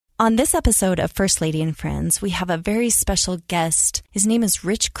On this episode of First Lady and Friends, we have a very special guest. His name is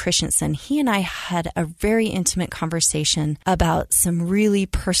Christiansen. He and I had a very intimate conversation about some really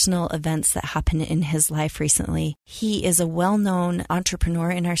personal events that happened in his life recently. He is a well-known entrepreneur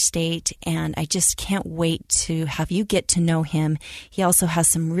in our state, and I just can't wait to have you get to know him. He also has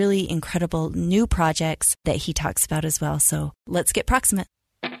some really incredible new projects that he talks about as well. So let's get proximate.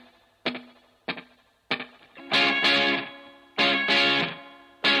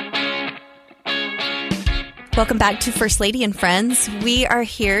 Welcome back to First Lady and Friends. We are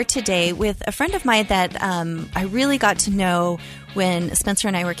here today with a friend of mine that I really got to know when Spencer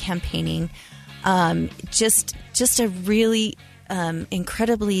and I were campaigning. Just a really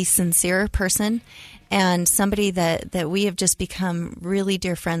incredibly sincere person, and somebody that we have just become really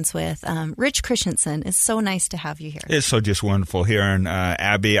dear friends with. Christiansen, it's so nice to have you here. It's so just wonderful here. And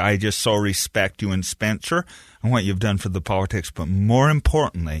Abby, I just so respect you and Spencer and what you've done for the politics, but more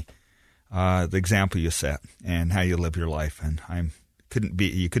importantly, the example you set and how you live your life. And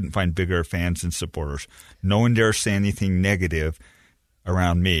you couldn't find bigger fans and supporters. No one dares say anything negative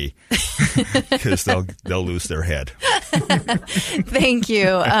around me because they'll lose their head. Thank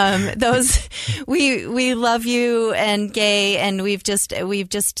you. We love you and Gay, and we've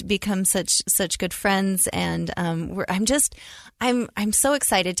just become such good friends. And I'm so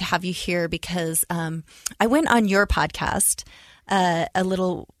excited to have you here because I went on your podcast a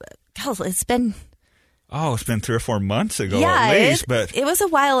little. It's been 3 or 4 months ago at least. But it was a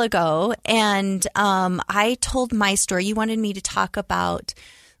while ago, and I told my story. You wanted me to talk about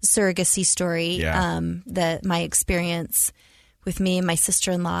the surrogacy story, my experience with me and my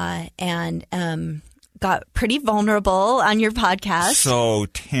sister-in-law, and got pretty vulnerable on your podcast. So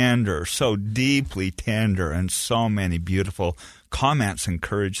tender, so deeply tender, and so many beautiful comments and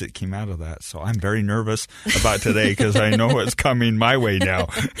courage that came out of that. So I'm very nervous about today because I know what's coming my way now.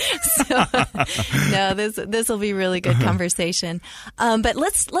 This will be really good conversation. But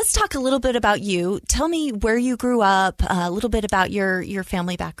let's talk a little bit about you. Tell me where you grew up, a little bit about your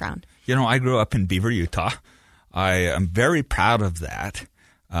family background. You know, I grew up in Beaver, Utah. I am very proud of that.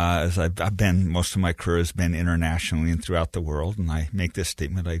 As I've been, most of my career has been internationally and throughout the world. And I make this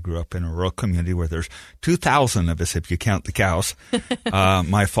statement. I grew up in a rural community where there's 2,000 of us if you count the cows.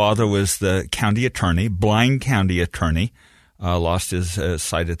 My father was the county attorney, blind county attorney, lost his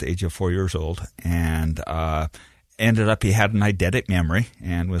sight at the age of 4 years old, and ended up he had an eidetic memory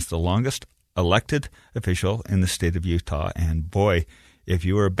and was the longest elected official in the state of Utah. And boy, if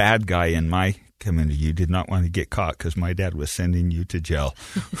you were a bad guy in my community, you did not want to get caught because my dad was sending you to jail.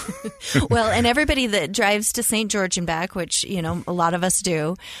 Well, and everybody that drives to St. George and back, which, you know, a lot of us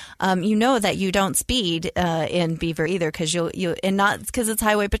do, you know that you don't speed in Beaver either because and not because it's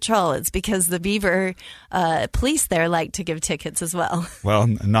highway patrol. It's because the Beaver police there like to give tickets as well. Well,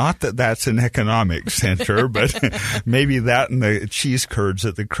 not that that's an economic center, but maybe that and the cheese curds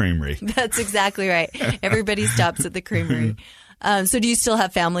at the creamery. That's exactly right. Everybody stops at the creamery. So do you still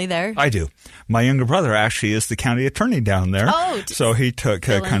have family there? I do. My younger brother actually is the county attorney down there. Oh, so he took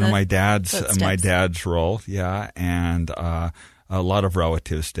kind of my dad's role, and a lot of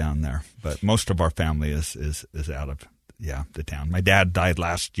relatives down there. But most of our family is out of the town. My dad died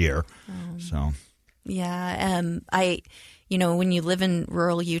last year, so when you live in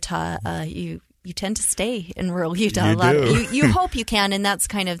rural Utah, you tend to stay in rural Utah a lot. You hope you can, and that's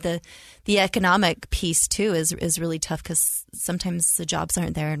kind of the economic piece too is really tough because sometimes the jobs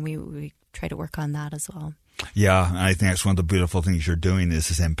aren't there, and we try to work on that as well. Yeah, and I think that's one of the beautiful things you're doing is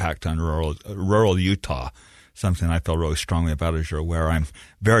this impact on rural Utah. Something I feel really strongly about, as you're aware. I'm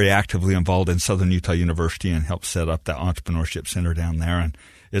very actively involved in Southern Utah University and helped set up that entrepreneurship center down there, and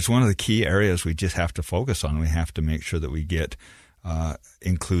it's one of the key areas we just have to focus on. We have to make sure that we get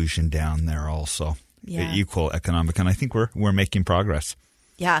inclusion down there also, equal economic, and I think we're making progress.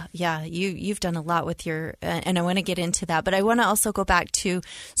 Yeah. You've done a lot with your, and I want to get into that, but I want to also go back to,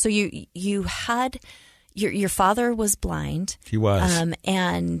 so you had your father was blind. He was,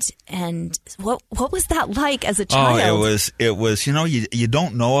 and what was that like as a child? Oh, it was. You know, you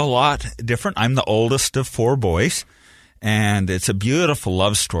don't know a lot different. I'm the oldest of 4 boys. And it's a beautiful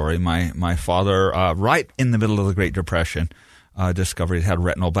love story. My father, right in the middle of the Great Depression, discovered he had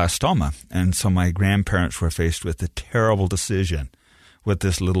retinoblastoma. And so my grandparents were faced with a terrible decision with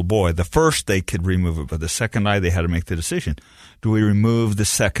this little boy. The first, they could remove it, but the second eye, they had to make the decision. Do we remove the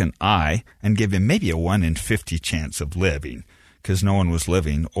second eye and give him maybe a 1 in 50 chance of living because no one was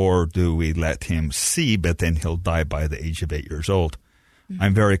living, or do we let him see, but then he'll die by the age of 8 years old? Mm-hmm.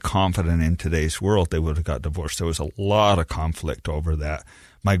 I'm very confident in today's world they would have got divorced. There was a lot of conflict over that.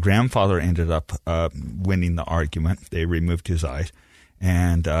 My grandfather ended up winning the argument. They removed his eyes.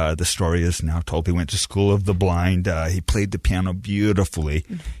 And the story is now told. He went to School of the Blind. He played the piano beautifully.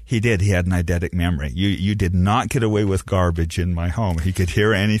 He did. He had an eidetic memory. You did not get away with garbage in my home. He could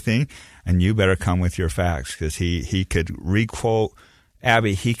hear anything, and you better come with your facts, because he could requote.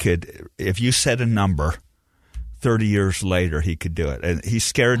 Abby, he could, if you said a number, 30 years later, he could do it. And he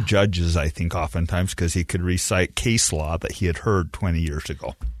scared judges, I think, oftentimes, because he could recite case law that he had heard 20 years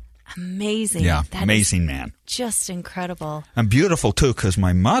ago. Amazing. Yeah, that amazing man. Just incredible. And beautiful, too, because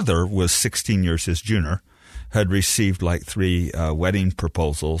my mother was 16 years his junior, had received like 3 wedding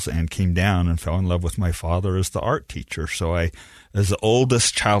proposals, and came down and fell in love with my father as the art teacher. So as the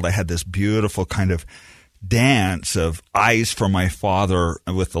oldest child, I had this beautiful kind of dance of eyes for my father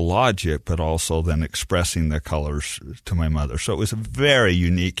with the logic, but also then expressing the colors to my mother. So it was a very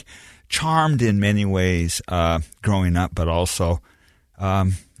unique, charmed in many ways growing up, but also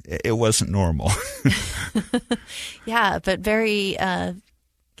it wasn't normal. Yeah, but very,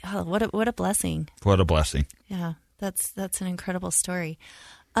 what a blessing. What a blessing. Yeah, that's an incredible story.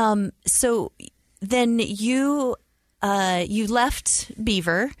 So then you left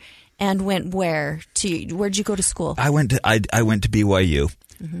Beaver and went where'd you go to school? I went to BYU.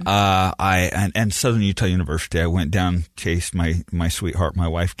 Mm-hmm. And Southern Utah University. I went down, chased my sweetheart, my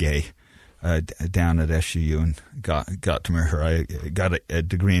wife, Gay, down at SUU, and got to marry her. I got a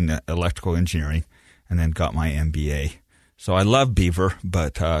degree in electrical engineering, and then got my MBA. So I love Beaver,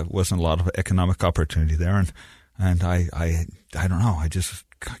 but wasn't a lot of economic opportunity there, and I don't know. I just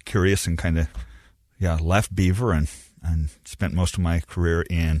got curious and kind of left Beaver and spent most of my career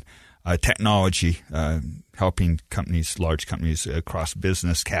in technology, helping large companies across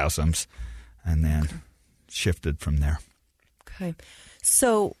business chasms, and then shifted from there. Okay,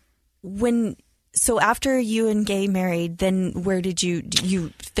 so after you and Gay married, then where did you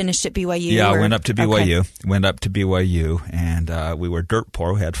finished at BYU? Yeah, I went up to BYU. Okay. Went up to BYU, and we were dirt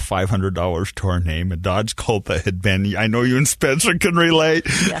poor. We had $500 to our name, a Dodge Colt that had been. I know you and Spencer can relate,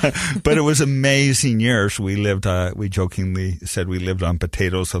 but it was amazing years. We lived. We jokingly said we lived on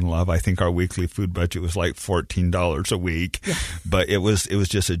potatoes and love. I think our weekly food budget was like $14 a week, but it was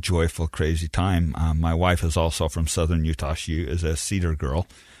just a joyful, crazy time. My wife is also from Southern Utah. She is a Cedar girl.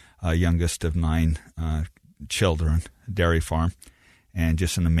 Youngest of 9 children, dairy farm, and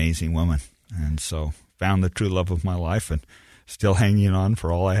just an amazing woman. And so found the true love of my life, and still hanging on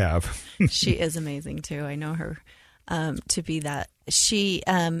for all I have. She is amazing too. I know her to be that. She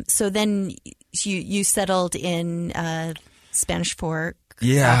so then you settled in Spanish Fork.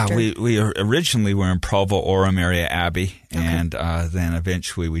 Yeah, we originally were in Provo, Orem area, Abby, and then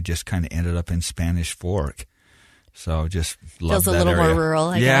eventually we just kind of ended up in Spanish Fork. So just loved that area. Feels a little more rural,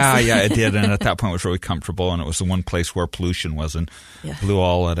 I guess. Yeah, it did. And at that point, it was really comfortable. And it was the one place where pollution wasn't. Blew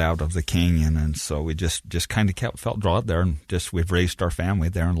all it out of the canyon. And so we just kind of felt drawn there. And we've raised our family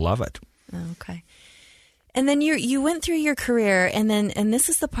there and love it. Okay. And then you went through your career. And this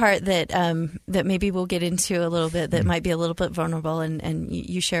is the part that that maybe we'll get into a little bit that might be a little bit vulnerable. And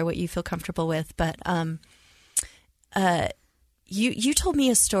you share what you feel comfortable with. But you told me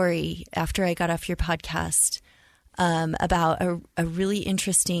a story after I got off your podcast about a really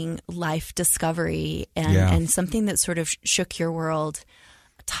interesting life discovery and something that sort of shook your world.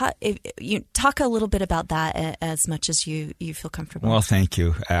 Talk a little bit about that as much as you feel comfortable. Well, thank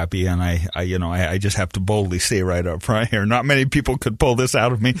you, Abby. And I just have to boldly say right up front here, not many people could pull this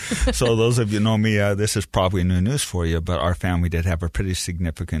out of me. So those of you know me, this is probably new news for you, but our family did have a pretty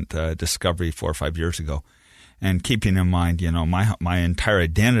significant discovery 4 or 5 years ago. And keeping in mind, my entire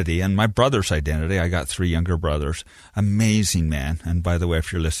identity and my brother's identity, I got 3 younger brothers. Amazing man. And by the way,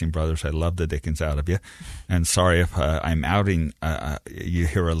 if you're listening, brothers, I love the dickens out of you. And sorry if I'm outing you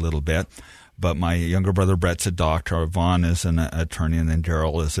here a little bit. But my younger brother, Brett's a doctor. Vaughn is an attorney. And then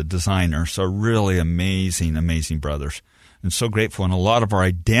Daryl is a designer. So really amazing, amazing brothers. And so grateful. And a lot of our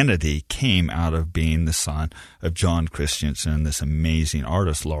identity came out of being the son of John Christiansen and this amazing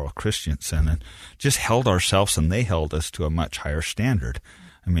artist, Laurel Christiansen, and just held ourselves, and they held us to a much higher standard.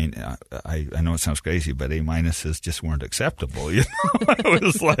 I mean, I know it sounds crazy, but A-minuses just weren't acceptable. It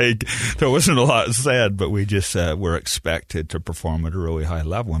was like there wasn't a lot said, but we just were expected to perform at a really high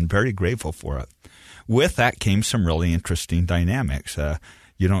level, and very grateful for it. With that came some really interesting dynamics.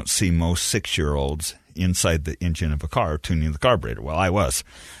 You don't see most 6-year-olds inside the engine of a car tuning the carburetor. Well, I was.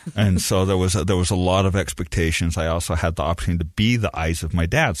 And so there was a lot of expectations. I also had the opportunity to be the eyes of my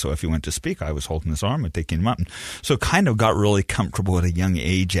dad. So if he went to speak, I was holding his arm and taking him up. And so kind of got really comfortable at a young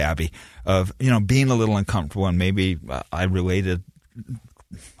age, Abby, of, being a little uncomfortable. And maybe I related,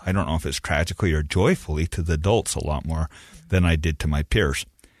 I don't know if it's tragically or joyfully, to the adults a lot more than I did to my peers.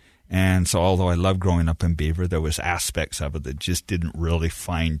 And so although I loved growing up in Beaver, there was aspects of it that just didn't really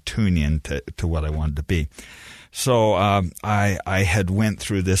fine-tune into what I wanted to be. So I had went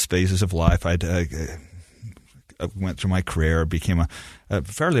through this phases of life. I went through my career, became a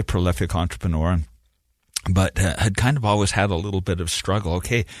fairly prolific entrepreneur, but had kind of always had a little bit of struggle.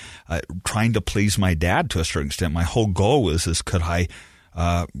 Okay, trying to please my dad to a certain extent. My whole goal was could I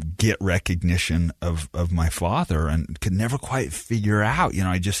get recognition of my father, and could never quite figure out,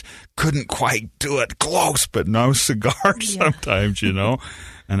 I just couldn't quite do it. Close, but no cigar sometimes,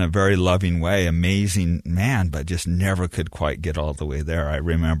 in a very loving way. Amazing man, but just never could quite get all the way there. I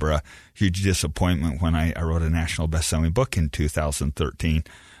remember a huge disappointment when I wrote a national best-selling book in 2013.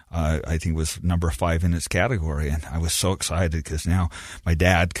 I think it was number 5 in its category, and I was so excited because now my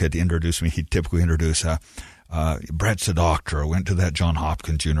dad could introduce me. He'd typically introduce Brett's a doctor, went to that Johns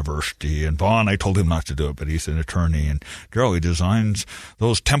Hopkins University, and Vaughn, I told him not to do it, but he's an attorney, and Darryl, he designs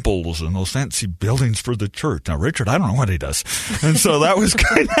those temples and those fancy buildings for the church. Now, Richard, I don't know what he does. And so that was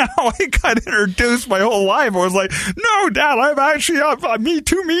kind of how I got introduced my whole life. I was like, no, Dad, I'm actually me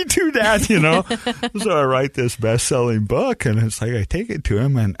too, Dad, So I write this best-selling book, and it's like I take it to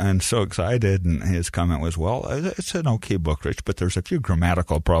him, and so excited, and his comment was, well, it's an okay book, Rich, but there's a few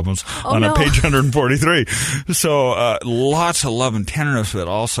grammatical problems on page 143. So lots of love and tenderness, but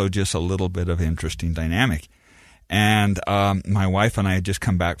also just a little bit of interesting dynamic. And my wife and I had just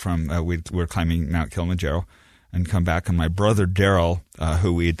come back from, we were climbing Mount Kilimanjaro, and come back, and my brother Darryl,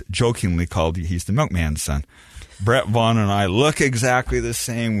 who we'd jokingly called, he's the milkman's son. Brett, Vaughn, and I look exactly the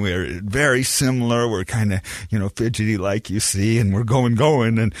same. We're very similar. We're kind of, fidgety like you see, and we're going.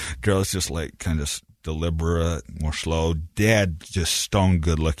 And Darryl's just like kind of deliberate, more slow. Dad, just stone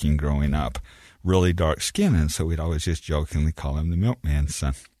good looking growing up. Really dark skin, and so we'd always just jokingly call him the milkman's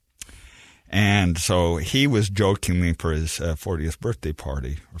son. And so he was jokingly, for his 40th birthday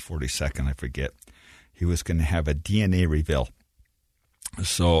party, or 42nd, I forget, he was going to have a DNA reveal.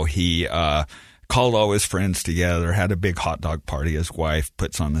 So he called all his friends together, had a big hot dog party. His wife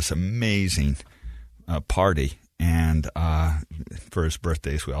puts on this amazing party, and for his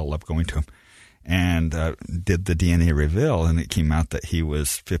birthdays, we all love going to him. And did the DNA reveal, and it came out that he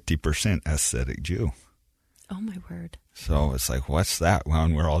was 50% ascetic Jew. Oh, my word. So it's like, what's that? Well,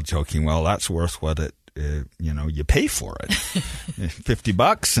 and we're all joking, well, that's worth what it, you pay for it.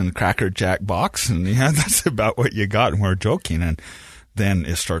 $50 and Cracker Jack box, and that's about what you got, and we're joking. And then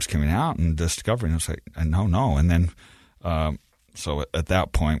it starts coming out and discovering, it's like, no. And then, so at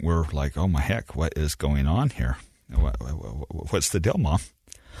that point, we're like, oh, my heck, what is going on here? What's the deal, Mom?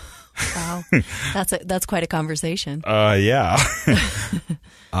 Wow, that's quite a conversation. Yeah.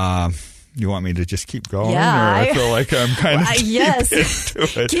 You want me to just keep going? Yeah, or I feel like I'm kind of yes.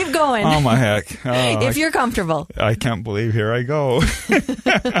 into it. Keep going. Oh my heck! If you're comfortable. I can't believe here I go.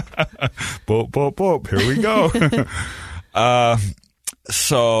 Boop boop boop. Here we go.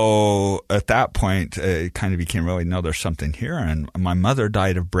 So at that point, it kind of became really, no, there's something here. And my mother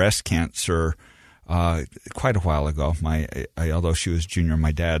died of breast cancer quite a while ago. Although she was junior,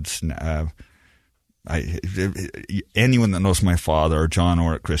 my dad's. Anyone that knows my father, John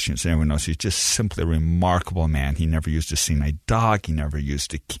or Christiansen, everyone knows he's just simply a remarkable man. He never used a senile dog. He never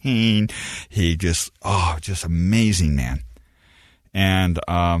used a cane. He just amazing man. And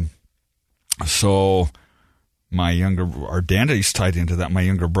so our identity's tied into that. My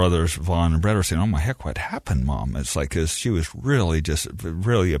younger brothers, Vaughn and Brett, are saying, oh, my heck, what happened, Mom? It's like, because she was really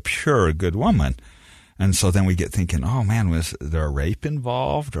a pure, good woman. And so then we get thinking, oh, man, was there a rape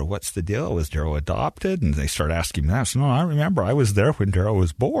involved, or what's the deal? Was Darryl adopted? And they start asking me that. So, no, I remember I was there when Darryl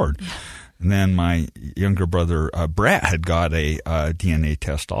was born. Yeah. And then my younger brother, Brett, had got a DNA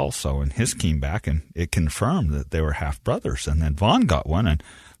test also, and his came back, and it confirmed that they were half-brothers. And then Vaughn got one, and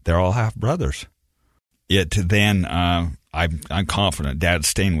they're all half-brothers. I'm confident Dad's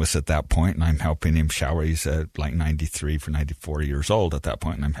staying with us at that point, and I'm helping him shower. He's like 93 for 94 years old at that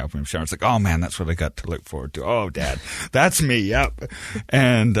point, and I'm helping him shower. It's like, oh, man, that's what I got to look forward to. Oh, Dad, that's me, yep.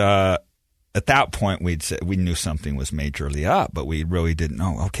 And at that point, we knew something was majorly up, but we really didn't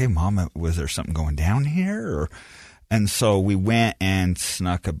know, okay, Mom, was there something going down here? And so we went and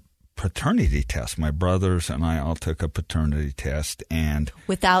snuck a paternity test. My brothers and I all took a paternity test, and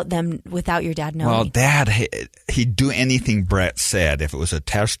without your dad knowing. Well, Dad, he'd do anything Brett said. If it was a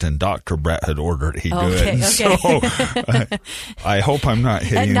test and Dr. Brett had ordered, he'd do it. Okay. So I hope I'm not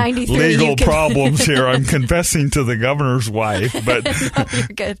hitting legal problems here. I'm confessing to the governor's wife, but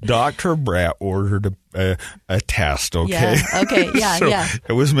Dr. Brett ordered a test. Okay. Yeah. Okay. Yeah. So yeah.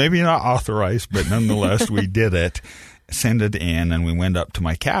 It was maybe not authorized, but nonetheless, we did it. Send it in, and we went up to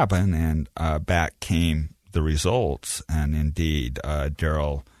my cabin, and back came the results. And indeed,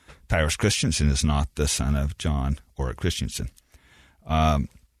 Darryl Tyrus Christiansen is not the son of John Orrick Christiansen. Vaughn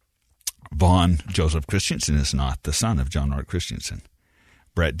Joseph Christiansen is not the son of John Orrick Christiansen.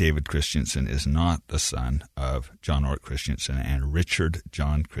 Brett David Christiansen is not the son of John Orrick Christiansen, and Richard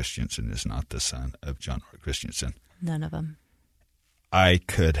John Christiansen is not the son of John Orrick Christiansen. None of them. I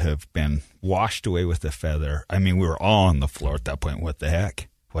could have been washed away with a feather. I mean, we were all on the floor at that point. What the heck?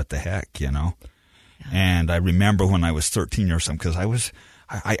 What the heck, you know? Yeah. And I remember when I was 13 years old, because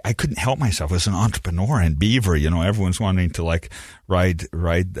I couldn't help myself. I was an entrepreneur in Beaver. You know, everyone's wanting to like ride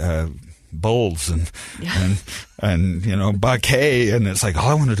bulls and you know, buck hay, and it's like all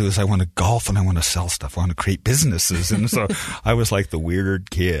I want to do is I want to golf and I want to sell stuff. I want to create businesses, and so I was like the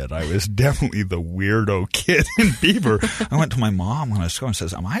weird kid. I was definitely the weirdo kid in Beaver. I went to my mom when I was going and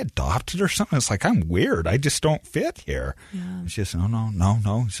says, "Am I adopted or something?" It's like, I'm weird. I just don't fit here. Yeah. And she says,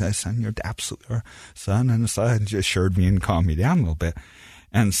 "No." She says, "Son, you're absolutely our son," and just assured me and calmed me down a little bit.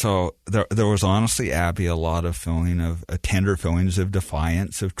 And so there was honestly, Abby, a lot of tender feelings of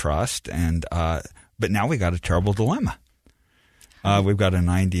defiance, of trust, and but now we got a terrible dilemma. We've got a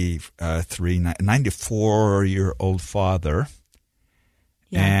 94-year-old father,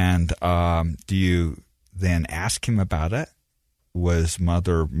 and do you then ask him about it? Was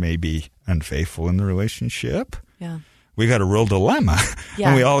mother maybe unfaithful in the relationship? Yeah. We got a real dilemma. Yeah.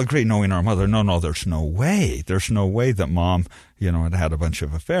 And we all agree, knowing our mother, no, there's no way. There's no way that mom, you know, had a bunch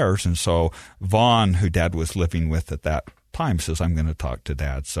of affairs. And so Vaughn, who Dad was living with at that time, says, I'm going to talk to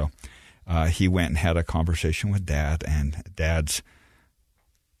Dad. So he went and had a conversation with Dad, and Dad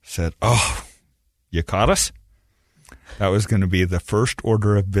said, "Oh, you caught us?" That was going to be the first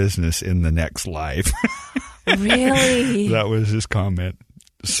order of business in the next life. Really? That was his comment.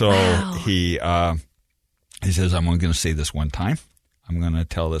 So wow. He says, "I'm only going to say this one time. I'm going to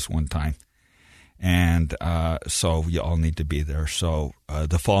tell this one time." And so you all need to be there. So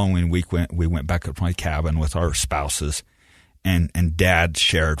the following week, we went back up to my cabin with our spouses, and Dad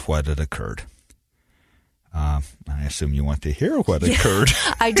shared what had occurred. I assume you want to hear what occurred.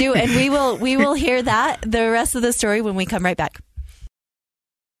 I do, and we will hear the rest of the story when we come right back.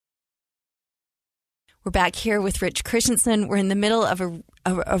 We're back here with Rich Christiansen. We're in the middle of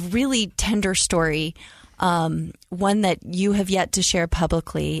a really tender story. One that you have yet to share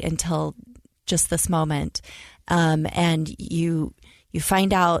publicly until just this moment, and you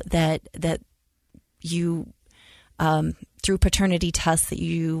find out that you through paternity tests that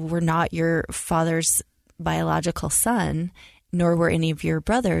you were not your father's biological son, nor were any of your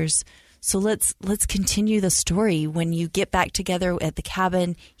brothers. So let's continue the story. When you get back together at the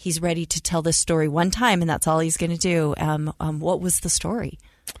cabin, he's ready to tell this story one time, and that's all he's going to do. What was the story?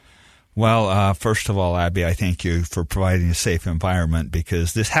 Well, first of all, Abby, I thank you for providing a safe environment,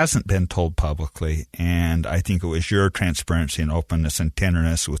 because this hasn't been told publicly, and I think it was your transparency and openness and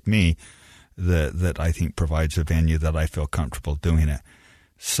tenderness with me that I think provides a venue that I feel comfortable doing it.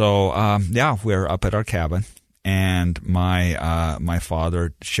 So, we're up at our cabin, and my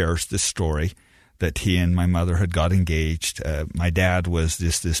father shares this story that he and my mother had got engaged. My dad was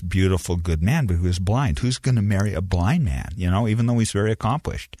this beautiful, good man, but who was blind. Who's going to marry a blind man, you know, even though he's very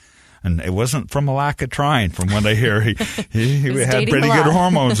accomplished? And it wasn't from a lack of trying. From what I hear, he had pretty good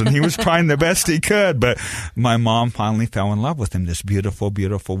hormones, and he was trying the best he could. But my mom finally fell in love with him, this beautiful,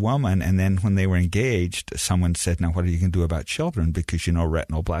 beautiful woman. And then when they were engaged, someone said, "Now, what are you going to do about children? Because, you know,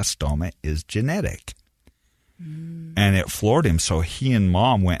 retinoblastoma is genetic." Mm. And it floored him. So he and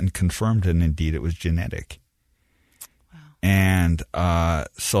Mom went and confirmed it, and indeed it was genetic. And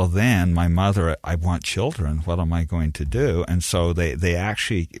so then my mother, "I want children. What am I going to do?" And so they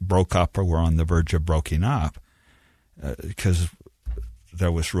actually broke up, or were on the verge of breaking up, because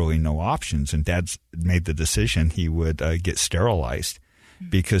there was really no options. And Dad made the decision he would get sterilized,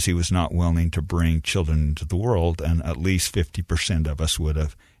 because he was not willing to bring children into the world, and at least 50% of us would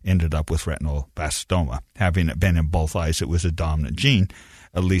have ended up with retinoblastoma. Having it been in both eyes, it was a dominant gene.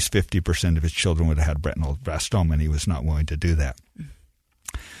 At least 50% of his children would have had retinoblastoma, and he was not willing to do that.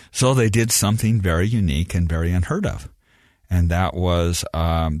 So they did something very unique and very unheard of, and that was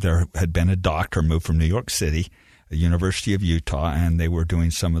there had been a doctor moved from New York City, the University of Utah, and they were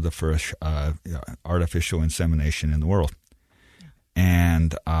doing some of the first artificial insemination in the world.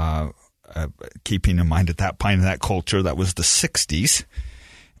 And keeping in mind at that point in that culture, that was the 60s,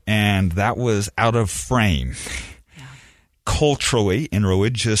 and that was out of frame. Culturally, in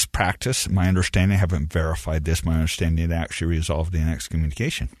religious practice, my understanding, I haven't verified this, my understanding, it actually resolved in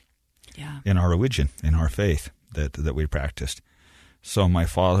excommunication in our religion, in our faith that we practiced. So my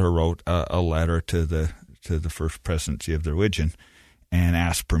father wrote a letter to the first presidency of the religion and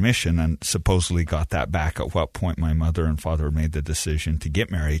asked permission, and supposedly got that back, at what point my mother and father made the decision to get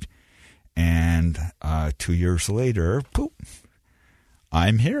married And 2 years later, poof,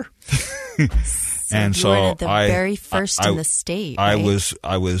 I'm here. And you were the very first in the state. Right?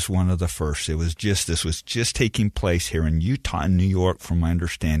 I was one of the first. This was just taking place here in Utah and New York, from my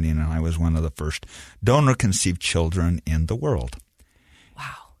understanding, and I was one of the first donor-conceived children in the world.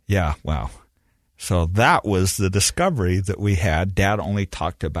 Wow. Yeah, wow. So that was the discovery that we had. Dad only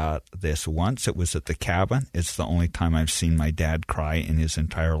talked about this once. It was at the cabin. It's the only time I've seen my dad cry in his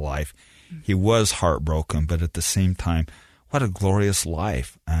entire life. He was heartbroken, but at the same time, what a glorious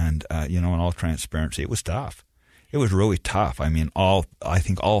life. And, in all transparency, it was tough. It was really tough. I mean, I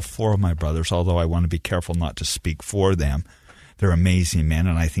think all four of my brothers, although I want to be careful not to speak for them, they're amazing men,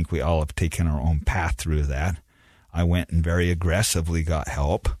 and I think we all have taken our own path through that. I went and very aggressively got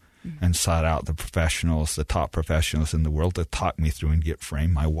help and sought out the professionals, the top professionals in the world, to talk me through and get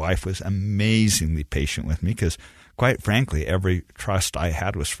framed. My wife was amazingly patient with me because, quite frankly, every trust I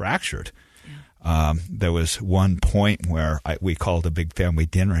had was fractured. There was one point where we called a big family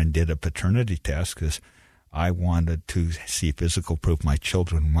dinner and did a paternity test because I wanted to see physical proof of my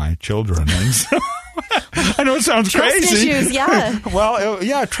children. And so, I know it sounds crazy. Trust issues, yeah.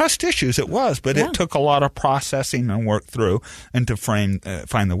 Well, trust issues it was, but it took a lot of processing and work through and to find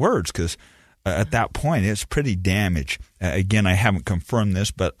the words because at that point it's pretty damaged. Again, I haven't confirmed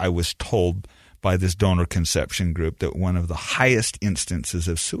this, but I was told by this donor conception group that one of the highest instances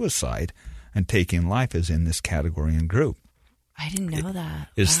of suicide and taking life is in this category and group. I didn't know that.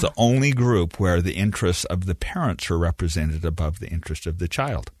 It's the only group where the interests of the parents are represented above the interest of the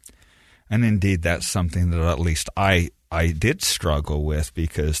child. And indeed, that's something that at least I did struggle with,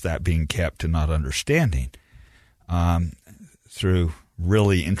 because that being kept and not understanding. Through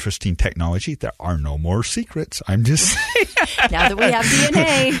really interesting technology, there are no more secrets. I'm just saying. Now that we have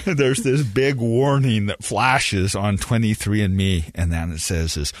DNA. There's this big warning that flashes on 23andMe, and then it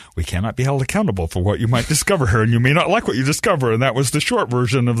says, we cannot be held accountable for what you might discover here, and you may not like what you discover. And that was the short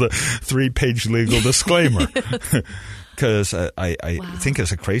version of the 3-page legal disclaimer. Because I think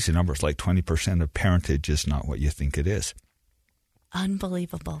it's a crazy number. It's like 20% of parentage is not what you think it is.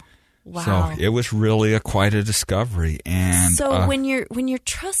 Unbelievable. Wow. So it was really quite a discovery. And so when your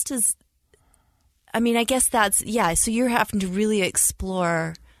trust is, I mean, I guess that's, so you're having to really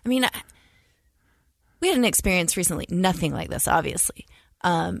explore. I mean, we had an experience recently, nothing like this, obviously,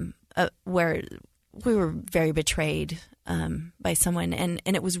 where we were very betrayed by someone, and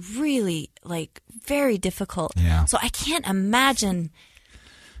it was really very difficult. Yeah. So I can't imagine.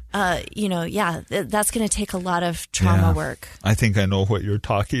 That's going to take a lot of trauma work. I think I know what you're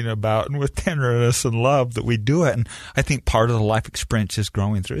talking about, and with tenderness and love that we do it. And I think part of the life experience is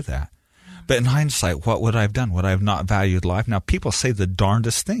growing through that. But in hindsight, what would I have done? Would I have not valued life? Now, people say the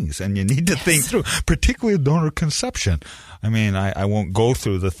darndest things, and you need to think through, particularly donor conception. I mean, I won't go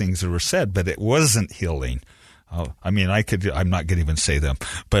through the things that were said, but it wasn't healing. I'm not going to even say them,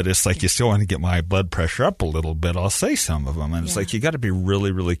 but it's like you still want to get my blood pressure up a little bit. I'll say some of them. And it's like you got to be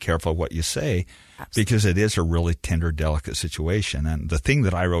really, really careful what you say. Absolutely. Because it is a really tender, delicate situation. And the thing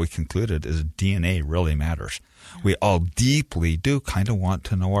that I really concluded is DNA really matters. Yeah. We all deeply do kind of want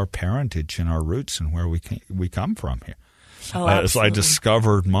to know our parentage and our roots and where we come from here. As I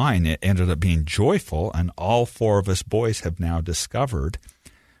discovered mine, it ended up being joyful, and all four of us boys have now discovered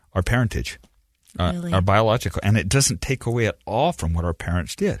our parentage. Really? Our biological, and it doesn't take away at all from what our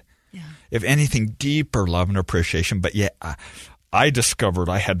parents did. Yeah. If anything, deeper love and appreciation. But I discovered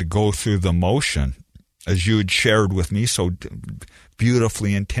I had to go through the motion, as you had shared with me so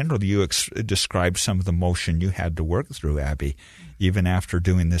beautifully and tenderly. You described some of the motion you had to work through, Abby. Even after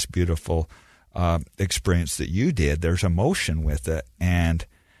doing this beautiful experience that you did, there's emotion with it, and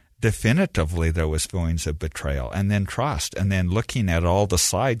definitively there was feelings of betrayal, and then trust, and then looking at all the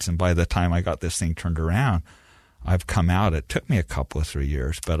sides. And by the time I got this thing turned around, I've come out. It took me a couple of 3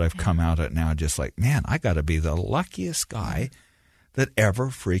 years, but I've come out it now just like, man, I got to be the luckiest guy that ever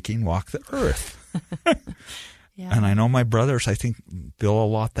freaking walked the earth. And I know my brothers, I think, feel a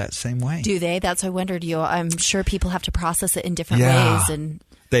lot that same way. Do they? That's why I wondered. I'm sure people have to process it in different ways, and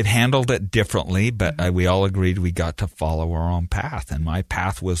they've handled it differently, but we all agreed we got to follow our own path. And my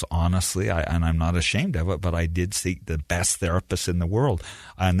path was honestly, and I'm not ashamed of it, but I did seek the best therapist in the world.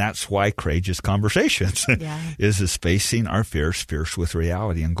 And that's why Courageous Conversations is facing our fears fierce with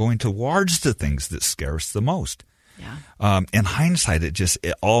reality and going towards the things that scare us the most. Yeah. In hindsight,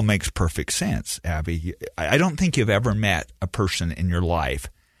 it all makes perfect sense, Abby. I don't think you've ever met a person in your life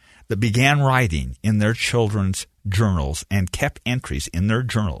that began writing in their children's journals and kept entries in their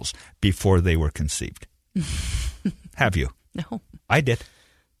journals before they were conceived. Have you? No. I did.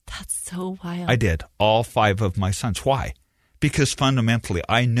 That's so wild. I did. All 5 of my sons. Why? because fundamentally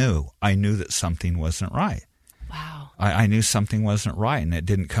I knew that something wasn't right. Wow. I knew something wasn't right, and it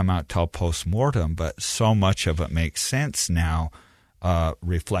didn't come out till post-mortem, but so much of it makes sense now,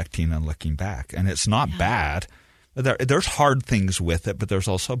 reflecting and looking back. And it's not bad. There's hard things with it, but there's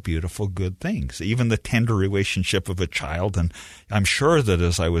also beautiful, good things. Even the tender relationship of a child. And I'm sure that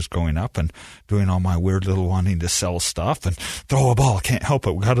as I was growing up and doing all my weird little wanting to sell stuff and throw a ball, can't help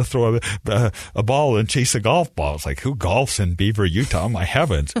it. We got to throw a ball and chase a golf ball. It's like, who golfs in Beaver, Utah? My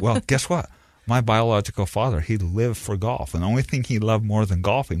heavens. Well, guess what? My biological father, he lived for golf. And the only thing he loved more than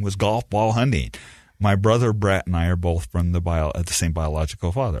golfing was golf ball hunting. My brother Brett and I are both from the same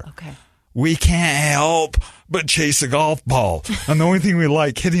biological father. Okay. We can't help but chase a golf ball. And the only thing we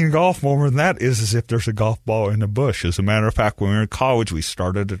like hitting a golf ball more than that is if there's a golf ball in a bush. As a matter of fact, when we were in college, we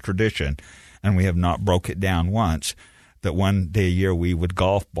started a tradition, and we have not broke it down once, that one day a year we would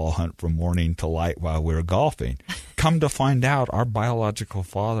golf ball hunt from morning to light while we were golfing. Come to find out, our biological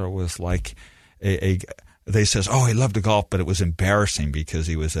father was like they says, oh, he loved to golf, but it was embarrassing because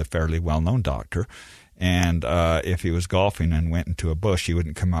he was a fairly well-known doctor. And if he was golfing and went into a bush, he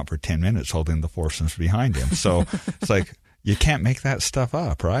wouldn't come out for 10 minutes holding the foursomes behind him. So it's like, you can't make that stuff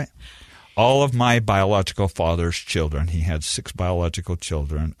up, right? All of my biological father's children, he had 6 biological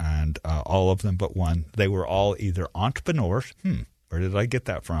children, and all of them but one, they were all either entrepreneurs, where did I get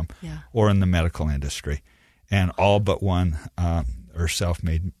that from? Yeah. Or in the medical industry. And all but one are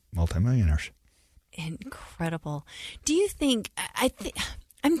self-made multimillionaires. Incredible. Do you think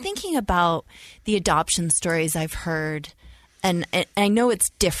I'm thinking about the adoption stories I've heard, and I know it's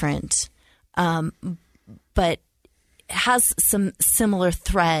different, but it has some similar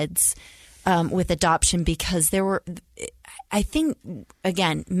threads with adoption, because there were, I think,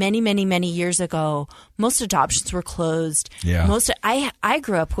 again, many years ago, most adoptions were closed. Yeah. I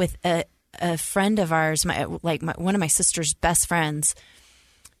grew up with a friend of ours, one of my sister's best friends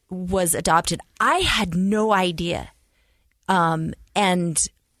was adopted. I had no idea. And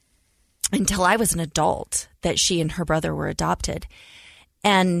until I was an adult, that she and her brother were adopted.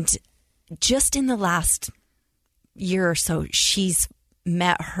 And just in the last year or so, she's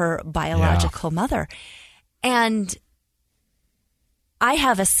met her biological mother. And I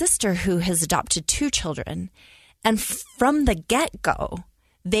have a sister who has adopted 2 children. And from the get-go,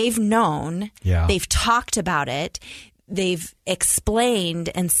 they've known, they've talked about it. They've explained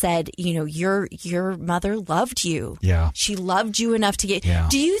and said, your mother loved you. Yeah. She loved you enough to get. Yeah.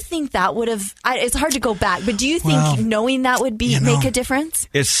 Do you think that would have? It's hard to go back, but do you think knowing that would make a difference?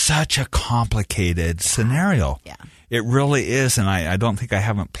 It's such a complicated scenario. Yeah. It really is, and I don't think I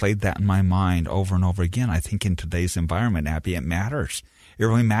haven't played that in my mind over and over again. I think in today's environment, Abby, it matters. It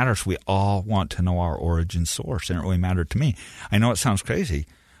really matters. We all want to know our origin source, and it really mattered to me. I know it sounds crazy.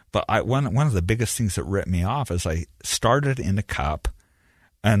 But one of the biggest things that ripped me off is I started in a cup,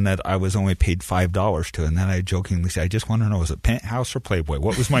 and that I was only paid $5 to. And then I jokingly say, I just want to know, is it Penthouse or Playboy?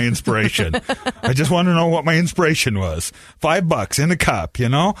 What was my inspiration? I just want to know what my inspiration was. $5 in a cup,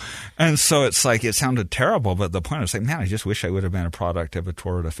 And so it's like, it sounded terrible, but the point was like, man, I just wish I would have been a product of a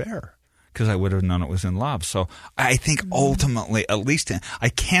torrid affair, because I would have known it was in love. So I think ultimately, at least I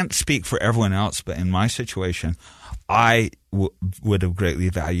can't speak for everyone else, but in my situation, I would have greatly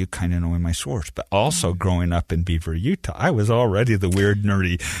valued kind of knowing my source. But also growing up in Beaver, Utah, I was already the weird,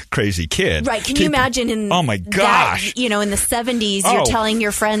 nerdy, crazy kid. Right. Can you imagine oh my gosh. That, in the 70s, you're telling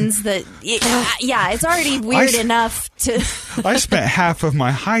your friends that, it's already weird enough to. I spent half of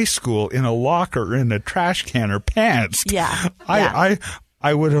my high school in a locker in a trash can or pants. Yeah.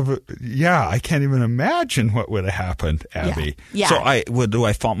 I would have, I can't even imagine what would have happened, Abby. Yeah. So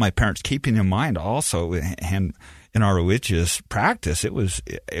I fault my parents, keeping in mind also, and in our religious practice,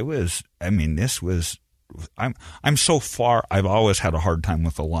 I'm so far, I've always had a hard time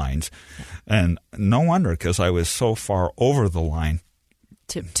with the lines, and no wonder, because I was so far over the line.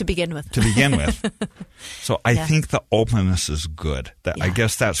 To begin with. So I think the openness is good. I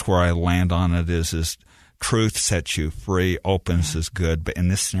guess that's where I land on it is truth sets you free, openness is good. But in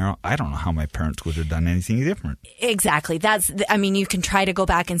this scenario, I don't know how my parents would have done anything different. Exactly. You can try to go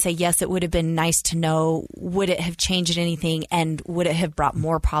back and say, yes, it would have been nice to know. Would it have changed anything? And would it have brought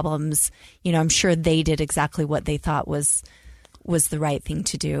more problems? I'm sure they did exactly what they thought was the right thing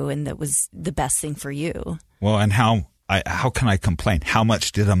to do, and that was the best thing for you. Well, and how can I complain? How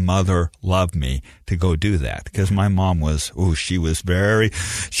much did a mother love me to go do that? Because my mom she was very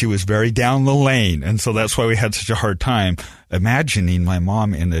down the lane. And so that's why we had such a hard time imagining my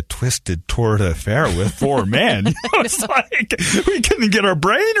mom in a twisted, torrid affair with 4 men. It's like, we couldn't get our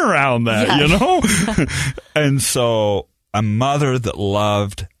brain around that, And so a mother that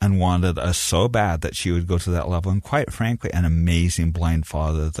loved and wanted us so bad that she would go to that level. And quite frankly, an amazing blind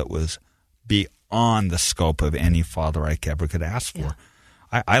father that was beyond the scope of any father I ever could ask for.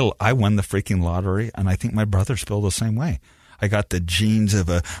 Yeah. I won the freaking lottery, and I think my brothers feel the same way. I got the genes of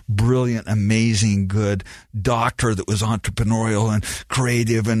a brilliant, amazing, good doctor that was entrepreneurial and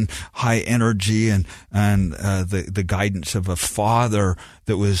creative and high energy, and the guidance of a father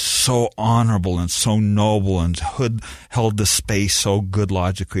that was so honorable and so noble and held the space so good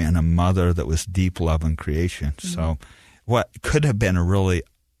logically, and a mother that was deep love and creation. Mm-hmm. So what could have been a really,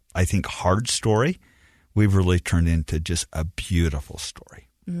 I think, hard story, we've really turned into just a beautiful story.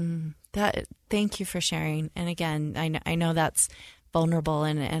 Thank you for sharing. And again, I know that's vulnerable,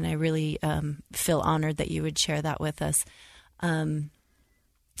 and I really feel honored that you would share that with us.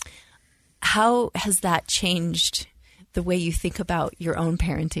 How has that changed the way you think about your own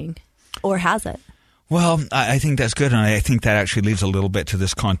parenting, or has it? Well, I think that's good, and I think that actually leads a little bit to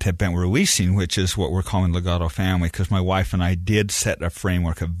this content bent we're releasing, which is what we're calling Legato Family, because my wife and I did set a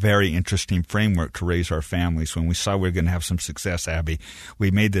framework, a very interesting framework to raise our families. When we saw we were going to have some success, Abby, we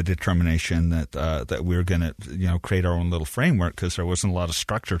made the determination that we were going to create our own little framework, because there wasn't a lot of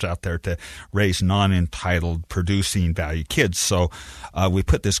structures out there to raise non-entitled, producing value kids. So we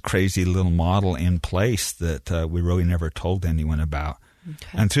put this crazy little model in place that we really never told anyone about.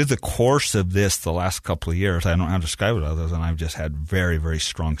 Okay. And through the course of this, the last couple of years, I don't know how to describe it other than I've just had very, very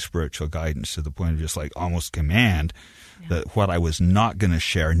strong spiritual guidance to the point of just like almost command that what I was not going to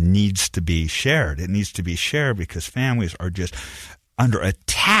share needs to be shared. It needs to be shared because families are just under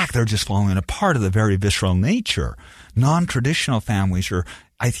attack. They're just falling apart of the very visceral nature. Non-traditional families are,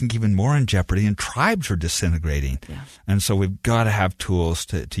 I think, even more in jeopardy, and tribes are disintegrating. Yeah. And so we've got to have tools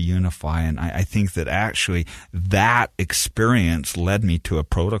to unify. And I think that actually that experience led me to a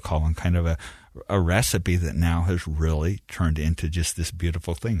protocol and kind of a recipe that now has really turned into just this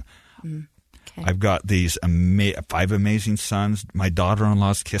beautiful thing. Okay. I've got these 5 amazing sons. My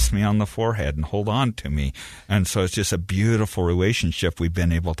daughter-in-law's kissed me on the forehead and hold on to me. And so it's just a beautiful relationship. We've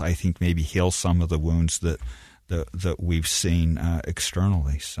been able to, I think, maybe heal some of the wounds that we've seen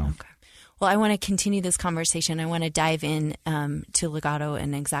externally. So, okay. Well, I want to continue this conversation. I want to dive in to Legato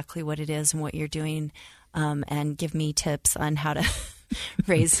and exactly what it is and what you're doing, and give me tips on how to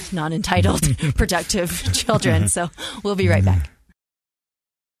raise non-entitled, productive children. So we'll be right back.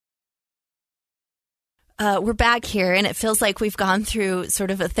 We're back here, and it feels like we've gone through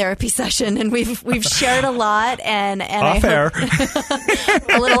sort of a therapy session, and we've shared a lot, and off air,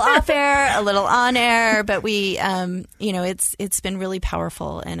 a little off air, a little on air, but we, it's been really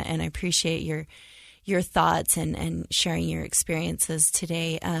powerful, and I appreciate your thoughts and sharing your experiences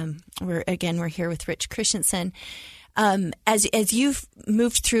today. We're here with Rich Christiansen. As you've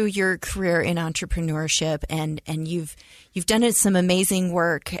moved through your career in entrepreneurship, and you've done some amazing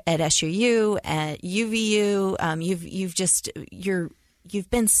work at SUU, at UVU, you've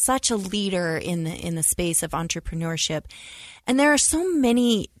been such a leader in the space of entrepreneurship, and there are so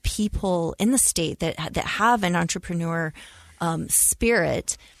many people in the state that have an entrepreneur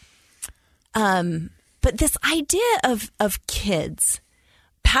spirit. But this idea of kids,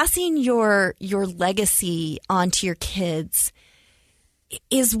 passing your legacy onto your kids,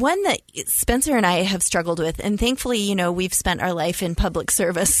 is one that Spencer and I have struggled with. And thankfully, we've spent our life in public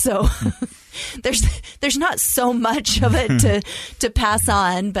service, so there's not so much of it to pass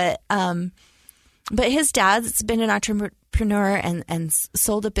on. But his dad's been an entrepreneur and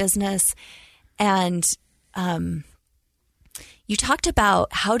sold a business. And you talked about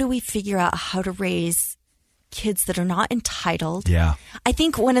how do we figure out how to raise kids that are not entitled. Yeah. I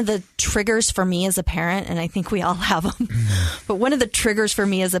think one of the triggers for me as a parent, and I think we all have them, but one of the triggers for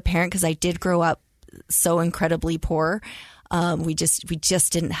me as a parent, because I did grow up so incredibly poor, we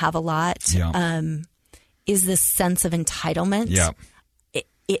just didn't have a lot, is this sense of entitlement. Yeah.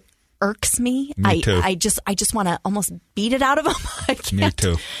 It irks me. Me too. I just want to almost beat it out of them. I can't. Me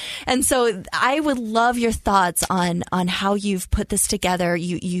too. And so I would love your thoughts on how you've put this together.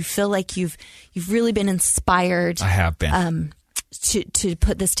 You feel like you've really been inspired. I have been. To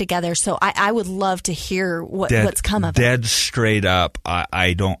put this together. So I would love to hear what's come of it. Dead straight up, I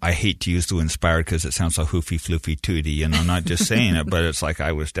hate to use the word inspired because it sounds so hoofy, floofy, tooty, and I'm not just saying it, but it's like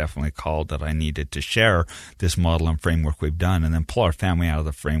I was definitely called that I needed to share this model and framework we've done and then pull our family out of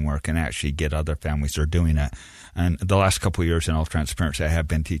the framework and actually get other families that are doing it. And the last couple of years, in all transparency, I have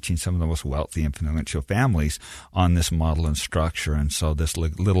been teaching some of the most wealthy, influential families on this model and structure. And so this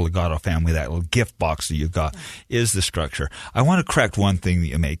little Legato family, that little gift box that you've got, is the structure. I want to correct one thing that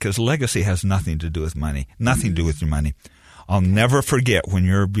you made, because legacy has nothing to do with money, nothing to do with your money. I'll never forget when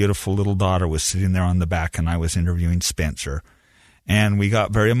your beautiful little daughter was sitting there on the back and I was interviewing Spencer. And we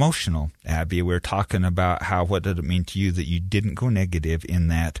got very emotional, Abby. We were talking about what did it mean to you that you didn't go negative in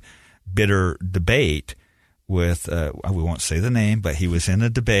that bitter debate with, we won't say the name, but he was in a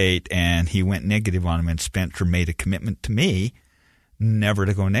debate and he went negative on him, and Spencer made a commitment to me never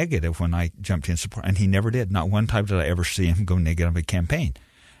to go negative when I jumped in support. And he never did. Not one time did I ever see him go negative in a campaign.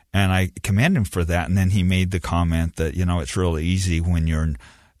 And I commend him for that. And then he made the comment that, it's really easy when you're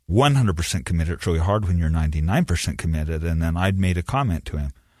 100% committed. It's really hard when you're 99% committed. And then I'd made a comment to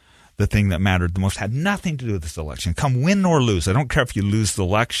him. The thing that mattered the most had nothing to do with this election. Come win or lose. I don't care if you lose the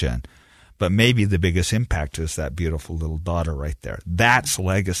election, but maybe the biggest impact is that beautiful little daughter right there. That's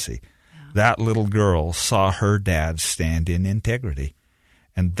legacy. Yeah. That little girl saw her dad stand in integrity.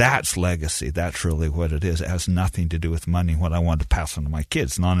 And that's legacy. That's really what it is. It has nothing to do with money, what I wanted to pass on to my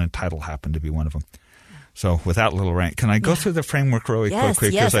kids. Non-entitled happened to be one of them. So with that little rant, can I go through the framework really quickly?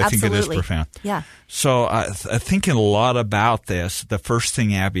 Because I think it is profound. Yeah. So thinking a lot about this, the first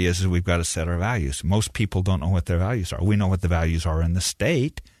thing, Abby, is we've got to set our values. Most people don't know what their values are. We know what the values are in the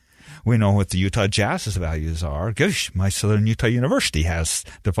state. We know what the Utah Jazz's values are. Gosh, my Southern Utah University has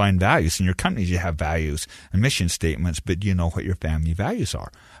defined values. In your companies, you have values and mission statements, but do you know what your family values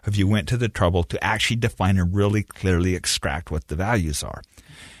are? Have you went to the trouble to actually define and really clearly extract what the values are?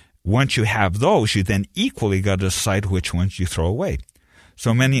 Once you have those, you then equally got to decide which ones you throw away.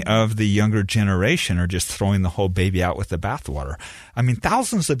 So many of the younger generation are just throwing the whole baby out with the bathwater. I mean,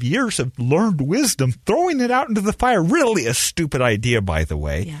 thousands of years of learned wisdom, throwing it out into the fire, really a stupid idea, by the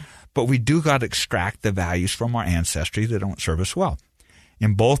way. Yeah. But we do got to extract the values from our ancestry that don't serve us well.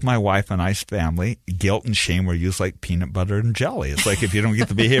 In both my wife and I's family, guilt and shame were used like peanut butter and jelly. It's like if you don't get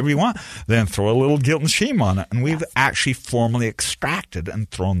the behavior you want, then throw a little guilt and shame on it. And we've actually formally extracted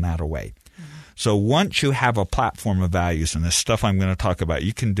and thrown that away. Mm-hmm. So once you have a platform of values, and the stuff I'm going to talk about,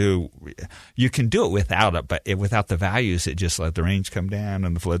 you can do it without it, but without the values, it just let the rains come down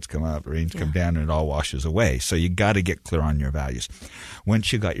and the floods come up, the rains come down, and it all washes away. So you got to get clear on your values.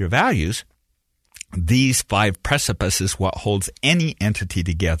 Once you got your values, these 5 precipices, what holds any entity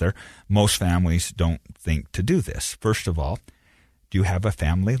together. Most families don't think to do this. First of all, do you have a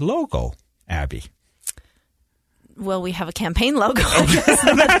family logo, Abby? Well, we have a campaign logo.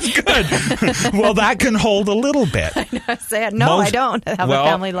 That's good. Well, that can hold a little bit. I don't have a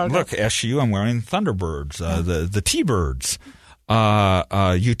family logo. Look, SU, I'm wearing Thunderbirds, the T-Birds.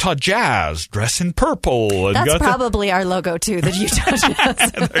 Utah Jazz, dress in purple. And that's probably our logo too, the Utah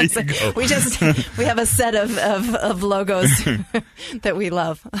Jazz. There you go. We have a set of logos that we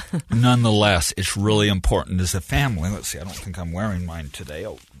love. Nonetheless, it's really important as a family. Let's see, I don't think I'm wearing mine today.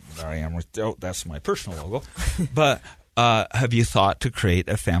 Oh, there I am. Oh, that's my personal logo. But have you thought to create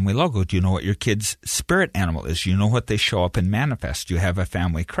a family logo? Do you know what your kid's spirit animal is? Do you know what they show up and manifest? Do you have a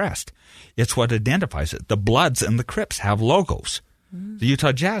family crest? It's what identifies it. The Bloods and the Crips have logos. The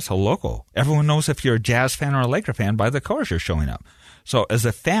Utah Jazz have a logo. Everyone knows if you're a Jazz fan or a Laker fan by the colors you're showing up. So as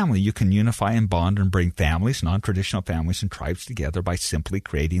a family, you can unify and bond and bring families, non-traditional families and tribes together by simply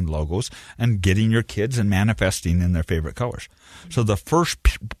creating logos and getting your kids and manifesting in their favorite colors. So the first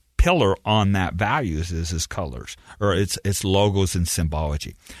pillar on that values is colors, or it's logos and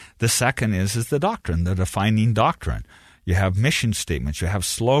symbology. The second is the doctrine, the defining doctrine. You have mission statements, you have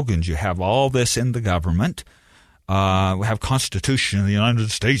slogans, you have all this in the government. We have Constitution of the United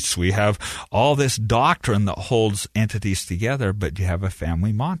States. We have all this doctrine that holds entities together, but do you have a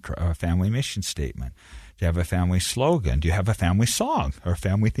family mantra or a family mission statement? Do you have a family slogan? Do you have a family song or a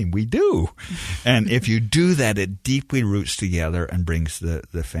family theme? We do. And if you do that, it deeply roots together and brings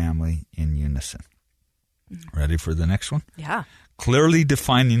the family in unison. Ready for the next one? Yeah. Clearly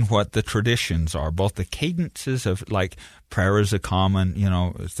defining what the traditions are, both the cadences of, like, prayer is a common,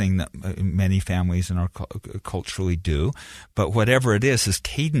 thing that many families in our culturally do, but whatever it is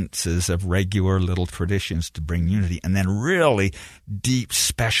cadences of regular little traditions to bring unity, and then really deep,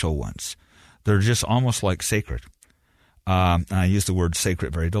 special ones. They're just almost like sacred. And I use the word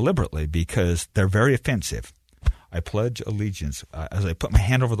sacred very deliberately because they're very offensive. I pledge allegiance. As I put my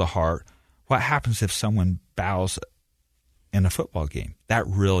hand over the heart, what happens if someone bows in a football game? That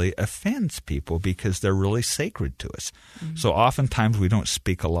really offends people because they're really sacred to us. Mm-hmm. So oftentimes we don't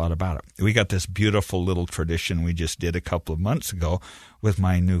speak a lot about it. We got this beautiful little tradition we just did a couple of months ago with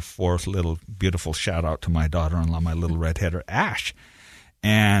my new 4th little beautiful shout out to my daughter-in-law, my little redheader Ash.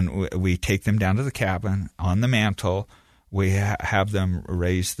 And we take them down to the cabin on the mantle. We have them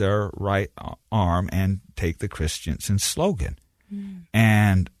raise their right arm and take the Christiansen slogan. Mm.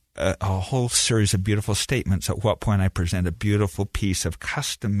 And a whole series of beautiful statements, at what point I present a beautiful piece of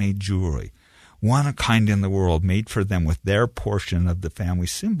custom-made jewelry one of a kind in the world, made for them with their portion of the family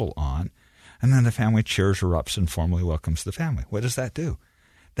symbol on, and then the family cheers, erupts, and formally welcomes the family. What does that do?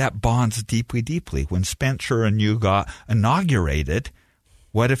 That bonds deeply, deeply. When Spencer and you got inaugurated,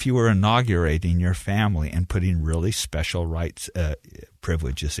 what if you were inaugurating your family and putting really special rights,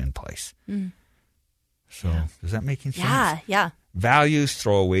 privileges in place? So does that make sense? Yeah. Values,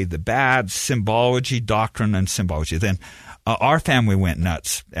 throw away the bad, symbology, doctrine, and symbology. Then our family went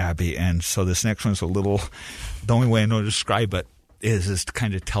nuts, Abby, and so this next one's a little, the only way I know to describe it is to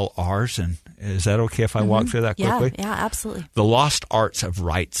kind of tell ours. And is that okay if I walk through that quickly? Yeah, absolutely. The lost arts of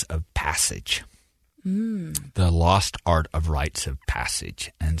rites of passage. The lost art of rites of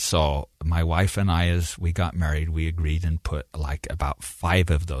passage. And so my wife and I, as we got married, we agreed and put like about 5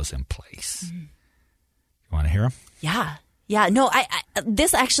 of those in place. You want to hear them? Yeah. No, I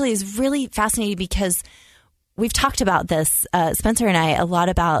this actually is really fascinating because we've talked about this, Spencer and I, a lot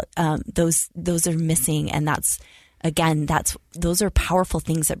about those are missing. And those are powerful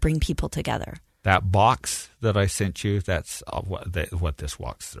things that bring people together. That box that I sent you, that's what this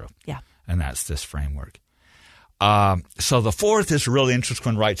walks through. Yeah. And that's this framework. So the 4th is really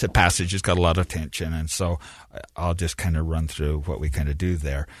interesting. Rites of passage. It's got a lot of tension. And so I'll just kind of run through what we kind of do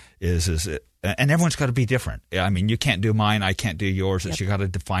there and everyone's got to be different. I mean, you can't do mine. I can't do yours. It's you got to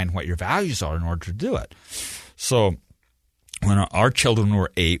define what your values are in order to do it. So when our children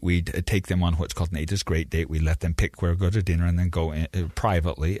were 8, we'd take them on what's called an 8 is Great date. We let them pick where to go to dinner and then go in,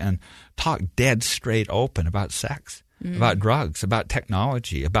 privately and talk dead straight open about sex, about drugs, about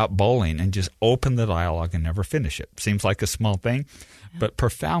technology, about bowling, and just open the dialogue and never finish it. Seems like a small thing, but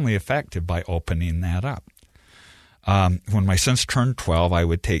profoundly effective by opening that up. When my sons turned 12, I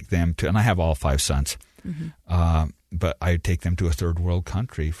would take them to, and I have all 5 sons, but I would take them to a third world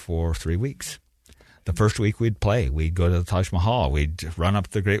country for 3 weeks. The first week we'd play. We'd go to the Taj Mahal. We'd run up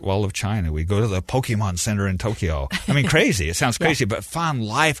the Great Wall of China. We'd go to the Pokemon Center in Tokyo. I mean, crazy. It sounds crazy, but fun,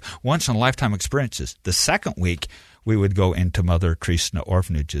 once-in-a-lifetime experiences. The second week, we would go into Mother Krishna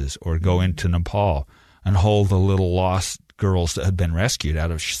orphanages or go into Nepal and hold the little lost girls that had been rescued out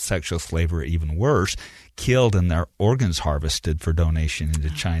of sexual slavery, even worse, killed and their organs harvested for donation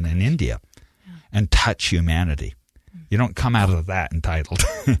into China and India, and touch humanity. You don't come out of that entitled.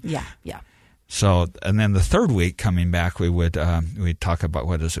 Yeah. So, and then the third week coming back, we'd talk about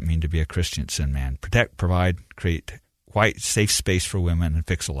what does it mean to be a Christiansen man. Protect, provide, create white, safe space for women, and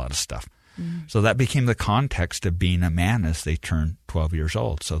fix a lot of stuff. So that became the context of being a man as they turned 12 years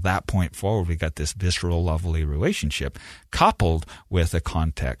old. So that point forward, we got this visceral, lovely relationship coupled with a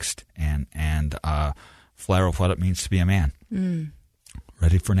context and flair of what it means to be a man.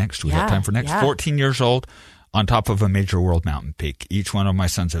 Ready for next? We got time for next? 14 years old, on top of a major world mountain peak. Each one of my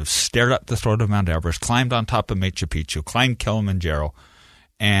sons have stared up the throat of Mount Everest, climbed on top of Machu Picchu, climbed Kilimanjaro,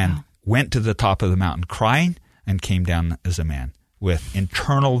 and went to the top of the mountain crying and came down as a man with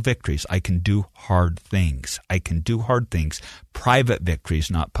internal victories. I can do hard things. Private victories,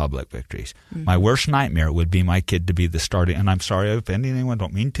 not public victories. My worst nightmare would be my kid to be the starting, and I'm sorry I've offended anyone,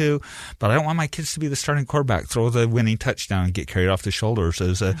 don't mean to, but I don't want my kids to be the starting quarterback, throw the winning touchdown and get carried off the shoulders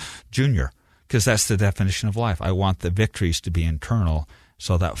as a junior, because that's the definition of life. I want the victories to be internal.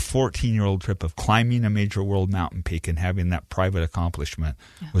 So that 14-year-old trip of climbing a major world mountain peak and having that private accomplishment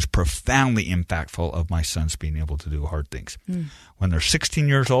was profoundly impactful of my sons being able to do hard things. When they're 16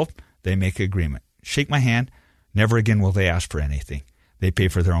 years old, they make an agreement. Shake my hand. Never again will they ask for anything. They pay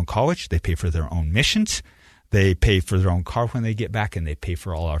for their own college. They pay for their own missions. They pay for their own car when they get back, and they pay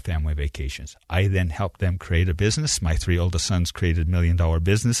for all our family vacations. I then help them create a business. My 3 oldest sons created $1 million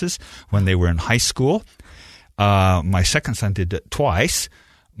businesses when they were in high school. My second son did it twice.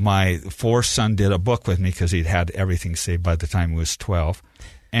 My 4th son did a book with me because he'd had everything saved by the time he was 12.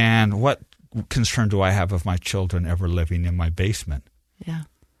 And what concern do I have of my children ever living in my basement?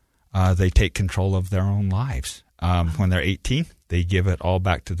 They take control of their own lives. When they're 18, they give it all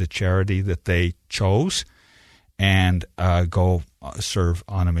back to the charity that they chose and go serve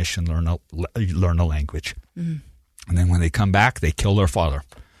on a mission, learn a language. And then when they come back, they kill their father.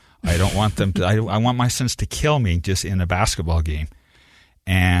 I don't want them to. I want my sons to kill me just in a basketball game,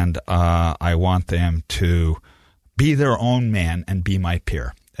 and I want them to be their own man and be my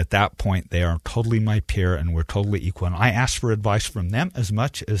peer. At that point, they are totally my peer, and we're totally equal. And I ask for advice from them as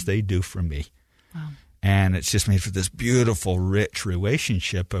much as they do from me. Wow. And it's just made for this beautiful, rich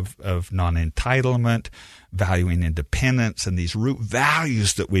relationship of non-entitlement, valuing independence, and these root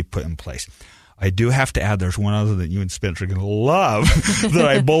values that we put in place. I do have to add, there's one other that you and Spencer are going to love that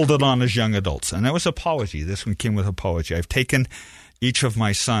I bolted on as young adults, and that was apology. This one came with apology. I've taken each of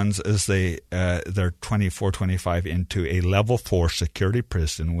my sons, as they're 24, 25, into a level 4 security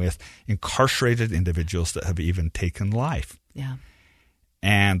prison with incarcerated individuals that have even taken life. Yeah.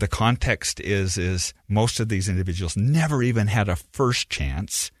 And the context is most of these individuals never even had a first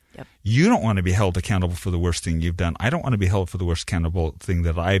chance. Yep. You don't want to be held accountable for the worst thing you've done. I don't want to be held for the worst accountable thing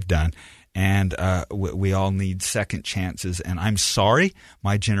that I've done. And we all need second chances. And I'm sorry,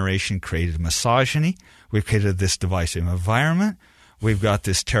 my generation created misogyny. We've created this divisive environment. We've got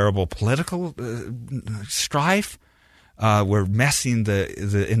this terrible political strife. We're messing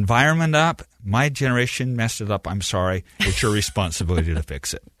the environment up. My generation messed it up. I'm sorry. It's your responsibility to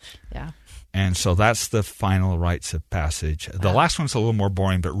fix it. Yeah. And so that's the final rites of passage. The last one's a little more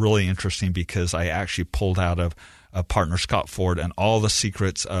boring, but really interesting because I actually pulled out of partner Scott Ford and all the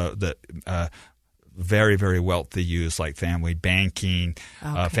secrets that very, very wealthy use, like family banking,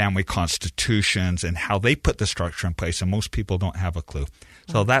 family constitutions, and how they put the structure in place. And most people don't have a clue.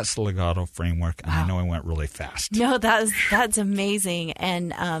 So that's the Legato framework, and I know I went really fast. No, that's amazing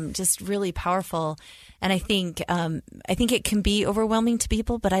and just really powerful. And I think it can be overwhelming to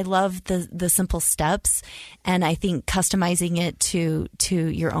people, but I love the simple steps, and I think customizing it to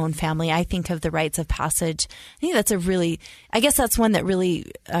your own family. I think of the rites of passage. I think that's I guess that's one that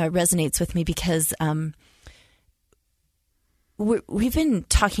really resonates with me because we've been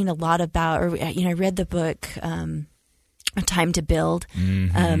talking a lot about, or I read the book A Time to Build,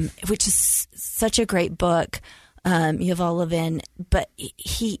 which is such a great book. Yuval Levin, but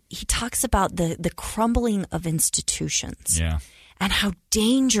he talks about the crumbling of institutions, and how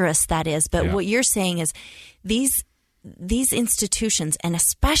dangerous that is. But what you're saying is these institutions, and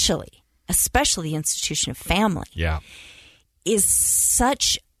especially the institution of family, is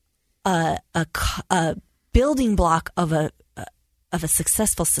such a building block of a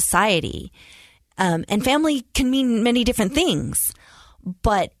successful society. And family can mean many different things,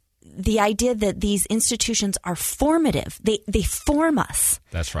 but the idea that these institutions are formative, they form us.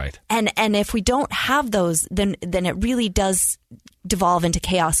 That's right. And if we don't have those, then it really does devolve into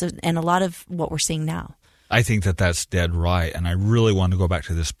chaos and a lot of what we're seeing now. I think that's dead right. And I really want to go back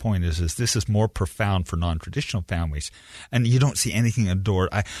to this point is this is more profound for non-traditional families. And you don't see anything indoor.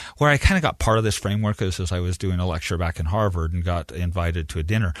 Where I kind of got part of this framework is as I was doing a lecture back in Harvard and got invited to a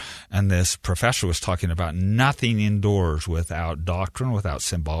dinner. And this professor was talking about nothing indoors without doctrine, without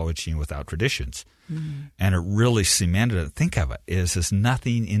symbology, and without traditions. And it really cemented it. Think of it, is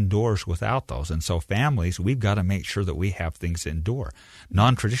nothing indoors without those. And so families, we've got to make sure that we have things indoor.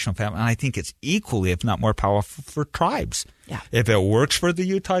 Non-traditional family, and I think it's equally, if not more powerful for tribes. Yeah. If it works for the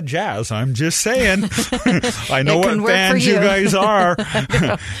Utah Jazz, I'm just saying. I know what fans you guys are.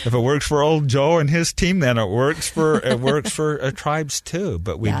 If it works for old Joe and his team, then it works for tribes too.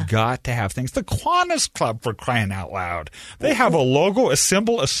 But we've got to have things. The Kiwanis Club, for crying out loud. They have a logo, a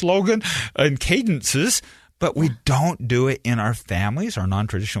symbol, a slogan, and cadences, but we don't do it in our families, our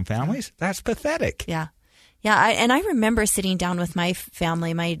non-traditional families. That's pathetic. Yeah. Yeah, I remember sitting down with my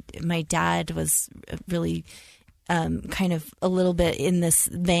family. My dad was really kind of a little bit in this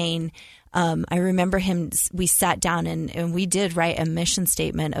vein. I remember we sat down and we did write a mission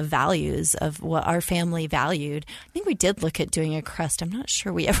statement of values of what our family valued. I think we did look at doing a crest. I'm not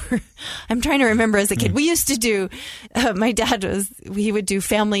sure I'm trying to remember as a kid. We used to do, my dad he would do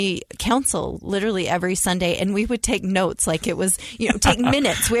family council literally every Sunday, and we would take notes like it was, take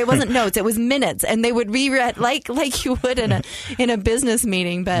minutes. It wasn't notes, it was minutes, and they would reread like you would in a business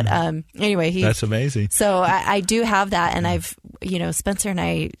meeting. But anyway, that's amazing. So I do have that, and I've, Spencer and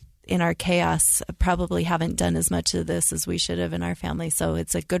I, in our chaos, probably haven't done as much of this as we should have in our family. So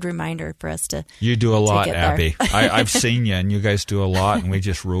it's a good reminder for us to. You do a lot, Abby. I've seen you, and you guys do a lot, and we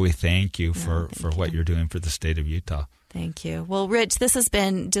just really thank you for what you're doing for the state of Utah. Thank you. Well, Rich, this has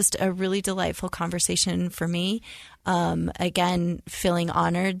been just a really delightful conversation for me. Again, feeling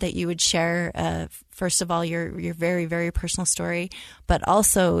honored that you would share, first of all, your very, very personal story, but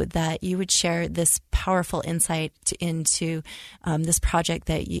also that you would share this powerful insight into this project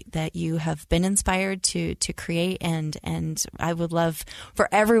that you have been inspired to create. And I would love for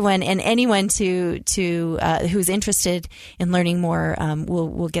everyone and anyone to who's interested in learning more,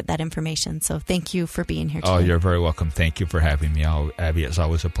 will get that information. So thank you for being here today. Oh, you're very welcome. Thank you for having me, Abby. It's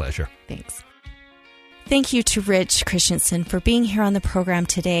always a pleasure. Thanks. Thank you to Rich Christiansen for being here on the program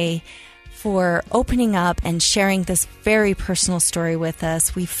today, for opening up and sharing this very personal story with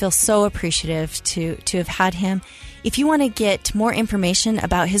us. We feel so appreciative to have had him. If you want to get more information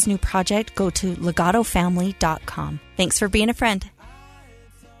about his new project, go to legatofamily.com. Thanks for being a friend.